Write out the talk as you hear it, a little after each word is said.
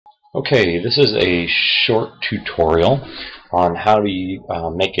Okay, this is a short tutorial on how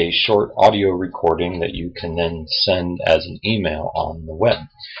to make a short audio recording that you can then send as an email on the web.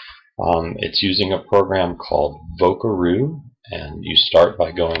 It's using a program called Vocaroo, and you start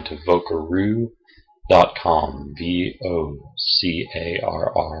by going to vocaroo.com,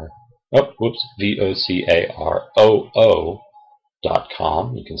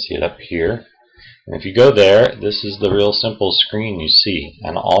 vocaroo.com. You can see it up here. And if you go there, this is the real simple screen you see,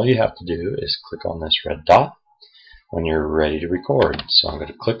 and all you have to do is click on this red dot when you're ready to record. So I'm going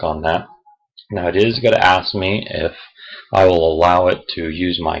to click on that. Now it is going to ask me if I will allow it to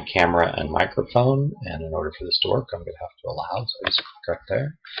use my camera and microphone, and in order for this to work I'm going to have to allow, so I just click right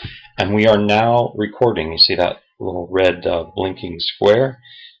there. And we are now recording. You see that little red blinking square?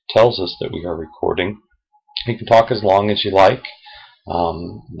 Tells us that we are recording. You can talk as long as you like.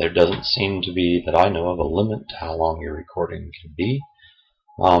 There doesn't seem to be, that I know of, a limit to how long your recording can be.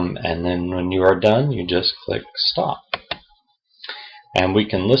 And then when you are done, you just click stop. And we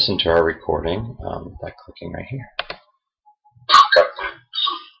can listen to our recording by clicking right here.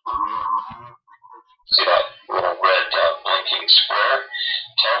 See that little red blinking square?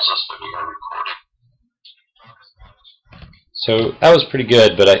 Tells us that we are recording. So that was pretty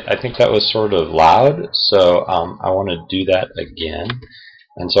good, but I think that was sort of loud, so I want to do that again.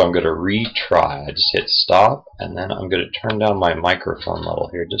 And so I'm going to retry. I just hit stop, and then I'm going to turn down my microphone level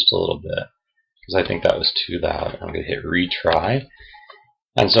here just a little bit, because I think that was too loud. I'm going to hit retry.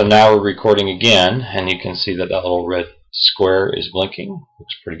 And so now we're recording again, and you can see that that little red square is blinking.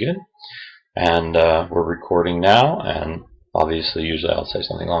 Looks pretty good. And we're recording now, and obviously usually I'll say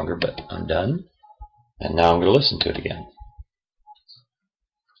something longer, but I'm done. And now I'm going to listen to it again.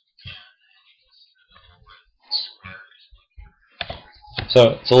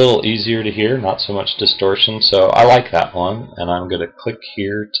 So it's a little easier to hear, not so much distortion, so I like that one, and I'm going to click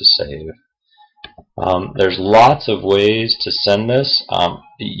here to save. There's lots of ways to send this.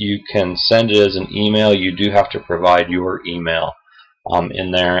 You can send it as an email. You do have to provide your email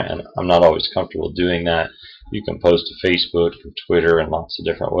in there, and I'm not always comfortable doing that. You can post to Facebook and Twitter in lots of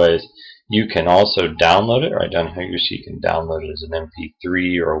different ways. You can also download it right down here, so you can download it as an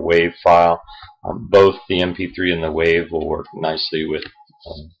MP3 or a WAV file. Both the MP3 and the WAV will work nicely with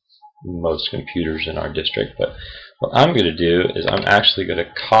most computers in our district, but what I'm going to do is I'm actually going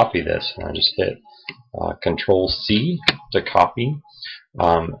to copy this, and I just hit Control-C to copy,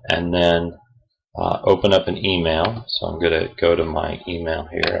 and then open up an email. So I'm going to go to my email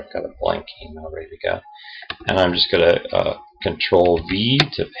here. I've got a blank email ready to go, and I'm just going to Control-V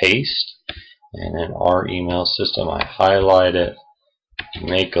to paste, and in our email system I highlight it,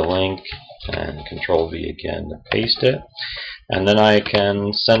 make a link, and Control-V again to paste it, and then I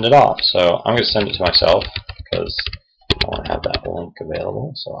can send it off. So I'm going to send it to myself because I want to have that link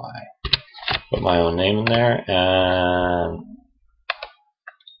available. So I put my own name in there, and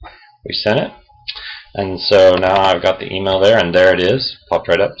we sent it. And so now I've got the email there, and there it is. Popped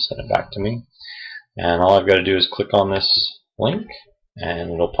right up, sent it back to me. And all I've got to do is click on this link,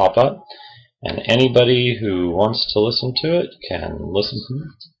 and it'll pop up. And anybody who wants to listen to it can listen to it.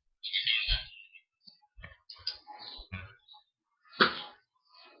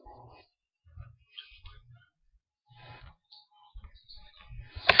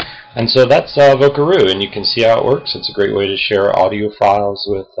 And so that's Vocaroo, and you can see how it works. It's a great way to share audio files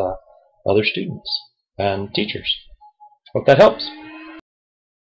with other students and teachers. Hope that helps.